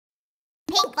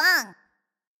Pinkfong!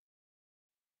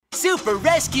 Super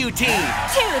Rescue Team!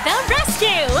 To the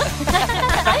rescue!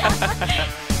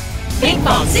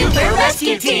 Pinkfong Super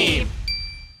Rescue Team!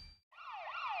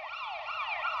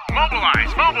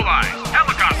 Mobilize! Mobilize!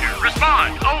 Helicopter,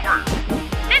 respond! Over!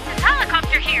 This is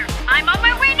helicopter here. I'm on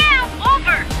my way now.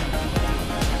 Over.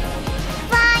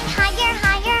 Fly higher,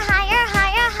 higher, higher,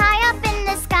 higher, high up in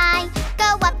the sky.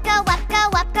 Go up, go up, go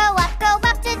up, go up, go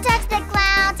up to touch the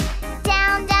clouds.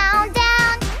 Down, down,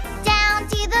 down, down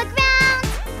to the ground.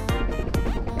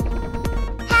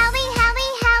 Heli, heli,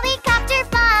 helicopter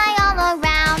fly all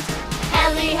around.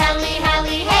 Heli, heli,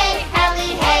 heli, hey,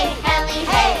 heli, hey, heli,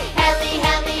 hey, heli,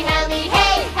 heli, heli,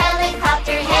 hey,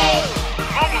 helicopter, hey.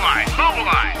 Mobilize!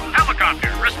 Mobilize!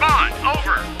 Helicopter, respond!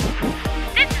 Over!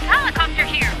 This is helicopter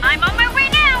here. I'm on my way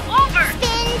now. Over.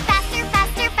 Spin faster,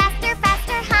 faster, faster,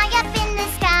 faster, high up in the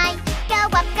sky. Go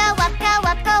up, go up, go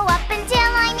up, go up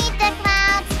until I meet the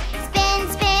clouds. Spin,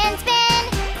 spin, spin,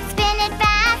 spin it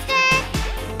faster.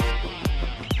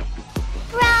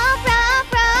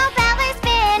 Propeller,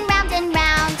 spin round and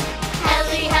round.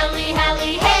 Heli, heli,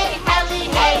 heli, hey, heli,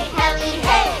 hey, heli,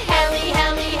 hey, heli,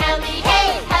 heli, heli, hey,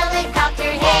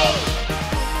 helicopter, hey.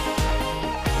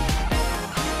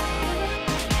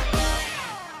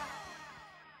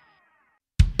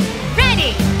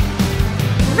 Ready!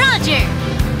 Roger!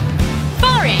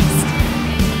 Forrest!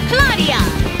 Cloudia!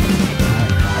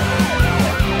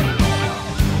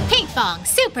 Pinkfong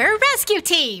Super Rescue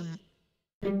Team!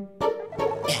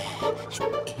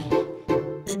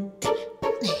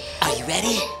 Are you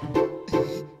ready?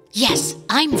 Yes,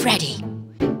 I'm ready.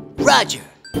 Roger!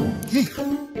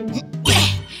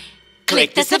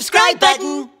 Click the subscribe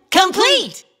button!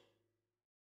 Complete!